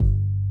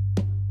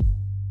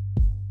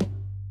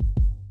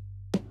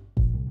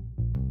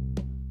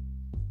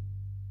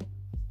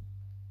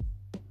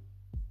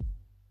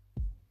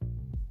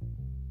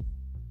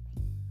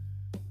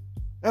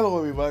Hello,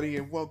 everybody,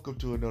 and welcome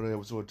to another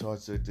episode of Todd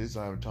Said This.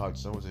 I'm Todd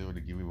Summers, able to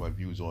give you my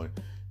views on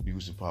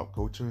news and pop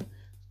culture.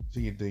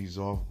 Taking things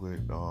off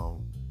with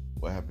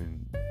what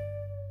happened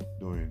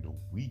during the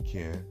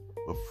weekend.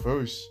 But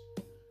first,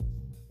 I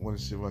want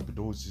to send my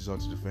condolences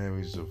out to the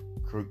families of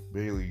Kirk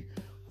Bailey,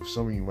 who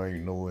some of you might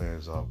know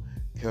as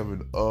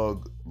Kevin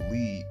Ugg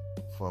Lee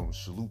from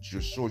Salute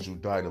Your Swords, who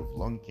died of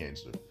lung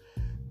cancer.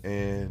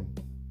 And,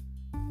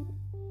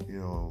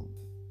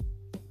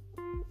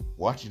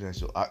 watching that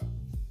show,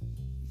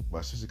 my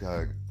sister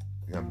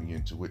got me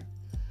into it,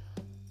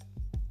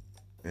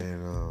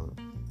 and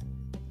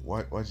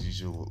watching the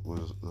show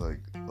was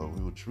like a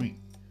real treat.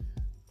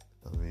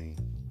 I mean,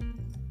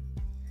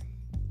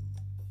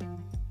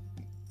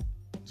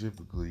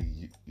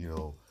 typically,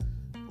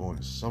 going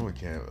to summer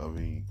camp, I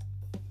mean,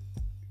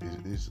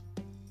 it's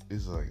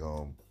like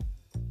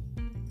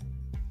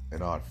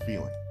an odd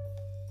feeling.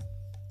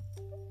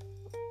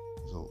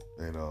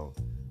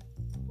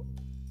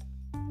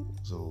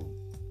 So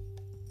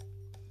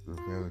the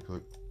family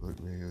Kirk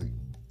Bailey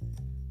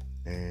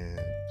and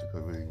to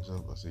Kirk Bailey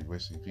himself, I say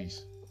rest in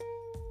peace.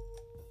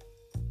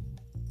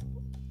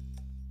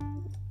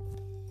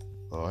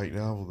 Right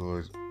now we're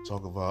going to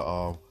talk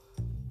about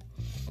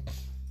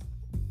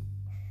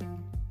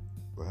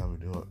what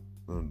happened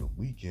on the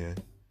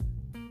weekend,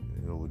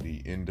 with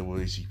the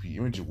NAACP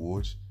Image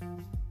Awards,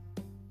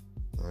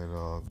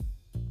 and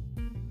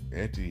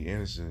Anthony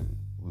Anderson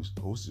was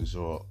hosted the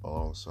show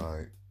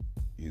alongside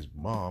his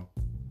mom.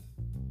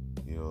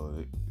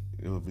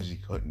 They were busy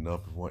cutting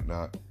up and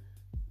whatnot,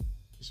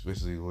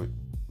 especially what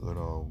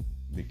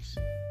Nick's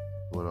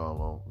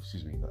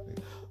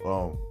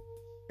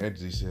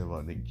Anthony said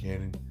about Nick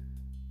Cannon.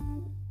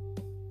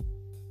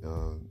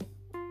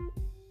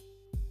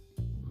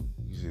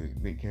 He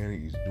said Nick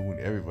Cannon is doing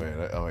everybody.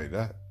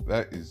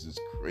 That is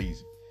just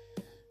crazy.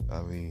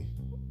 I mean,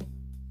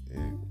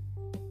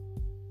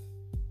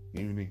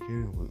 even Nick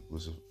Cannon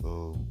was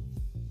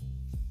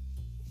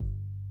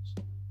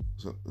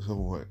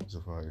somewhat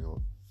surprising,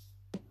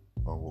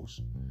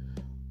 almost.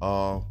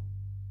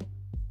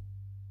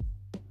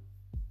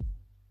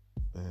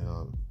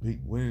 Big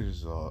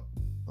winners are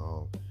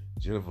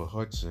Jennifer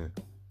Hudson,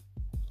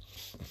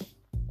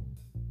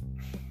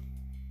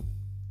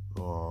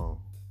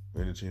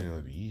 Entertainer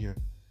of the Year,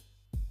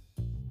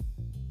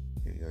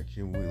 and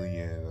Kim Whitley,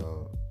 and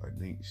I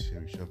think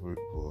Sherry Shepherd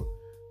for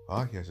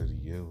Podcast of the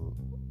Year.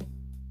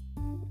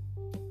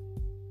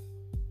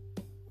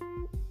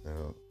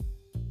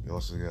 We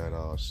also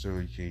got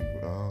Siri K.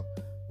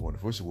 won the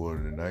first award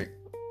of the night.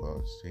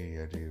 Staying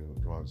at the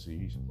drama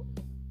series.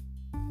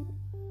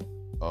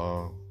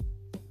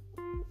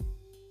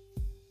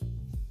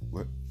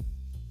 What?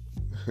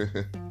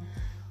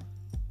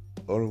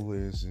 Other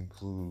winners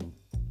include,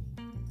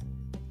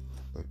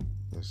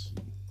 let's see.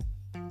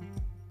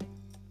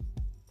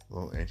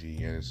 Well,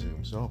 Anthony Anderson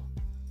himself.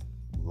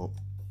 Well,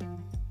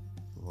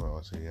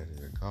 I'll say that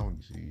in the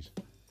comedy series.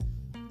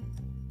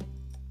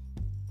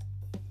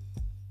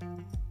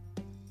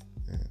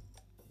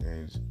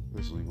 And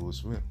especially Will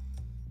Smith.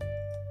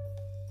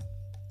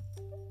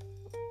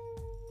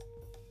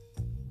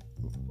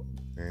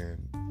 And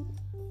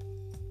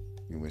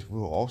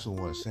Will also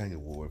won a SAG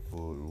award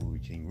for the movie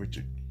King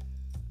Richard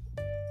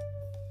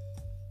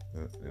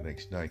the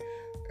next night.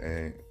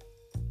 And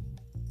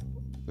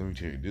let me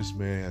tell you, this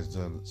man has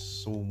done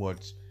so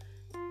much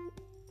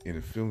in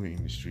the film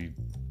industry,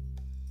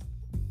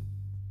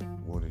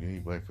 more than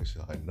anybody for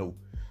sure I know.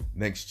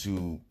 Next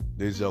to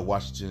Denzel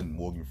Washington,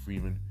 Morgan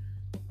Freeman.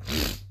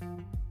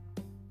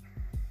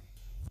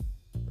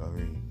 I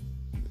mean,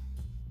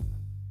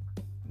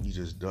 he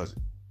just does it.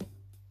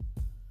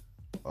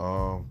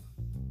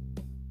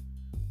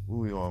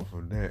 Moving on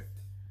from that,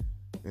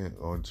 and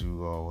on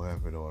to what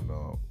happened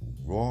on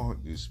Raw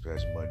this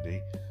past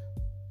Monday.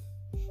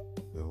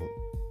 The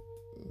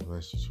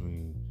match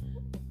between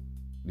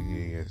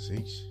Nikki ASH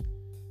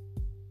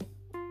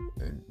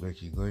and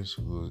Becky Lynch,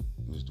 who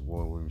was the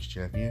World Women's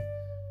Champion,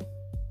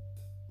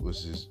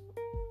 versus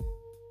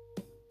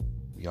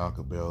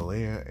Bianca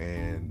Belair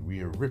and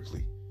Rhea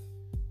Ripley.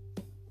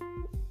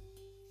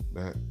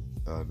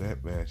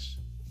 That match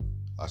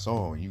I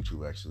saw on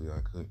YouTube. Actually, I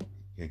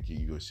can't get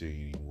USA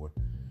anymore.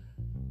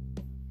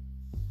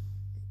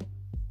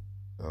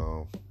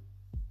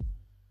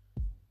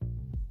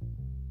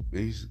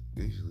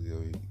 Basically, I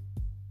mean,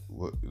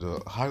 what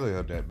the highlight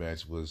of that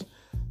match was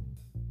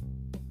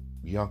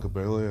Bianca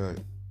Belair,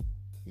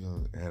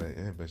 had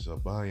an match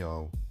up by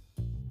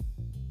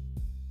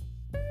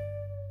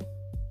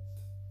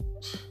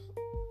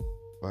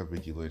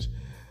Becky Lynch,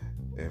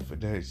 and for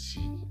that she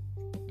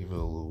gave her a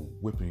little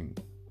whipping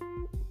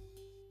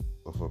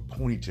of her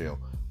ponytail,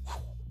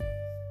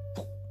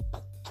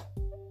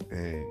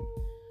 and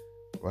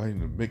right in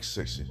the mix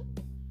section,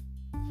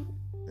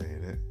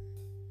 and that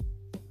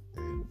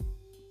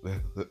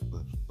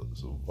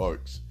some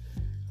marks.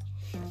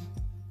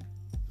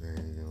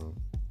 And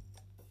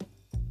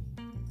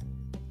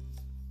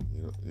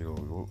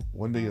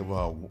one thing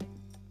about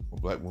a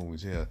black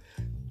woman's hair,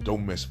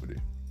 don't mess with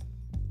it.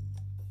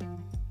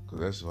 Cause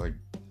that's like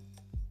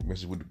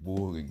messing with the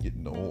bull and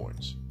getting the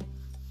horns.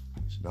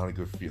 It's not a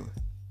good feeling.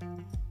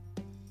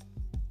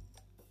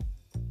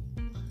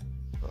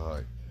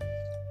 Alright.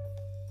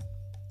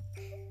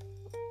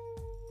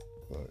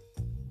 But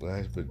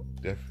last but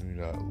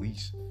definitely not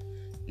least,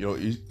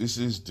 this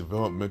is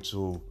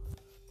Developmental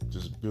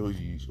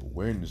Disabilities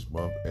Awareness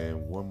Month,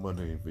 and one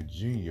mother in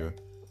Virginia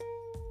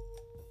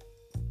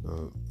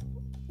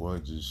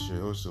wanted to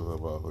share also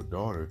about her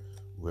daughter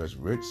who has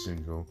Rett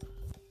syndrome.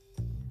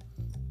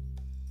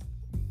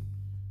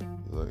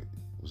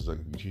 It's like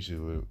a teacher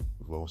who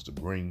lost the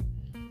brain,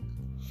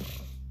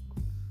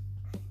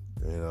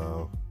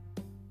 and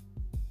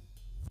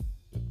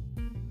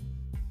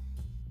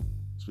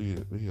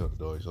speaking of the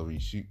daughter, I mean,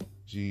 she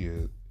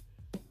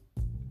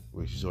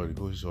when she started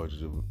to go, she started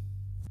to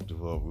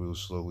develop real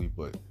slowly,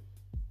 but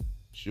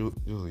she'll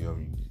I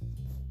mean,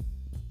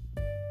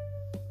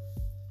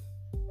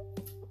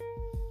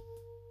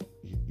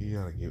 you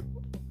gotta give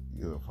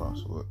a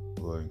possible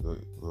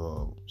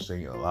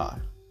staying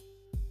alive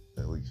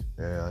at least.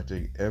 And I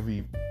think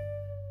everyone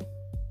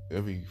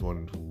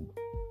who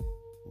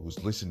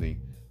was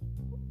listening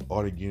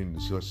ought to get in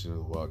discussion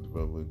about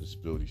developmental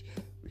disabilities,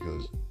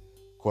 because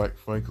quite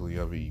frankly,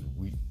 I mean,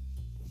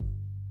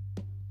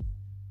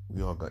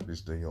 we all got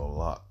this thing on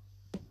lock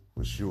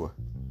for sure.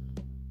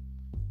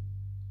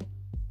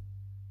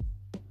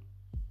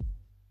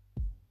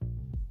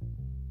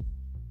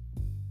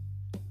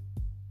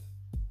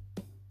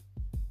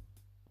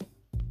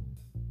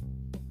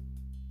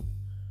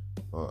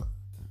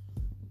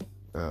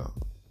 Now,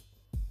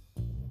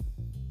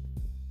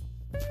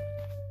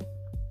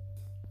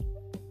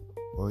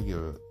 well,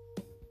 yeah,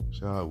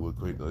 shout out real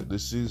quick.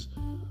 This is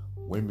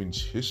Women's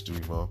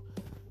History Month,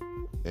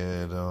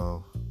 and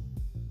well,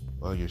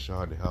 yeah,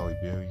 shout out to Halle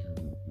Berry,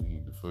 who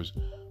being the first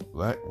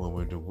Black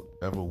woman to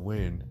ever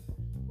win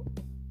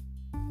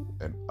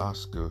an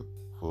Oscar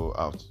for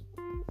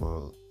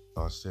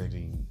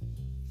outstanding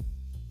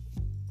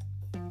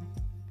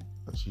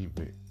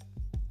achievement,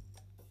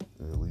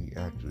 the lead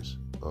actress.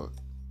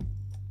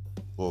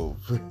 Well,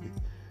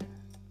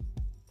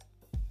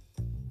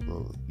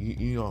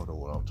 you all know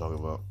what I'm talking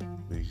about,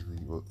 basically.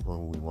 From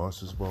movie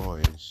Monsters Ball,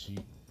 and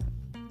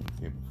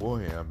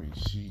beforehand, I mean,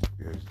 she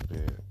has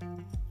been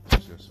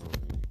successful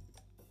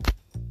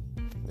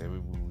in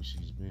every movie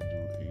she's been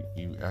through,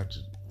 even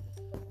after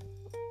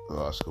the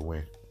Oscar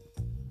win.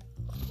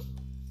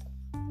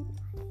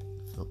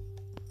 So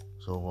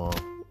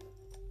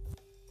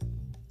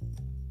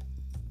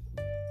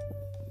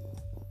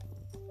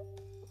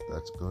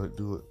that's gonna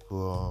do it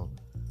for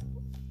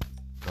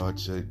God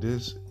Said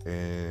This.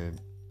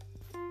 And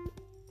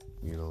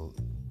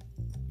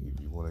if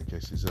you want to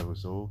catch this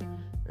episode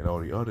and all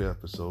the other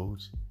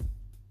episodes,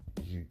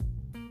 you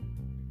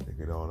can check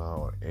it all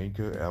out on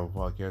Anchor, Apple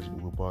Podcasts,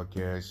 Google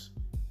Podcasts,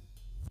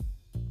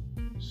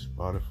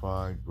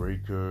 Spotify,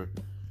 Breaker.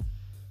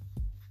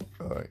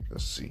 Alright,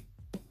 let's see.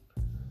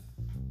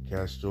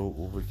 Castro,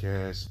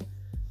 Overcast,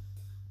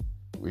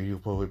 Radio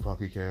Public,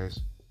 Pocket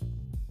Cast,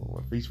 on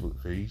my Facebook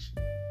page.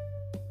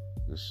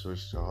 Just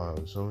search to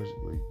Ohio Songs.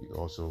 You can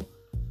also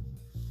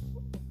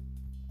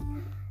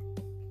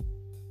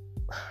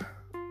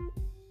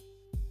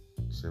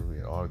send me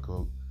a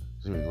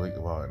link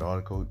about an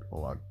article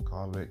on my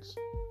comments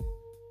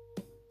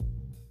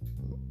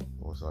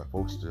once I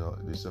post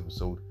this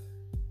episode.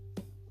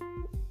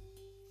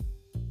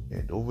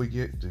 And don't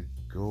forget to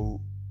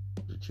go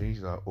to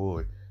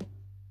change.org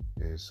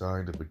and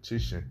sign the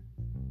petition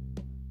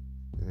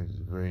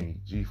and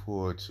bring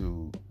G4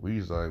 to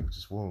Redesign, which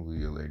is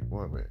formerly Elaine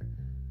Moorman.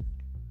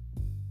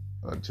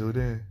 Until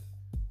then,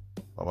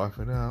 bye bye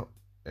for now.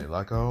 And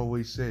like I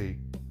always say,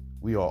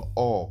 we are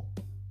all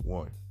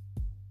one.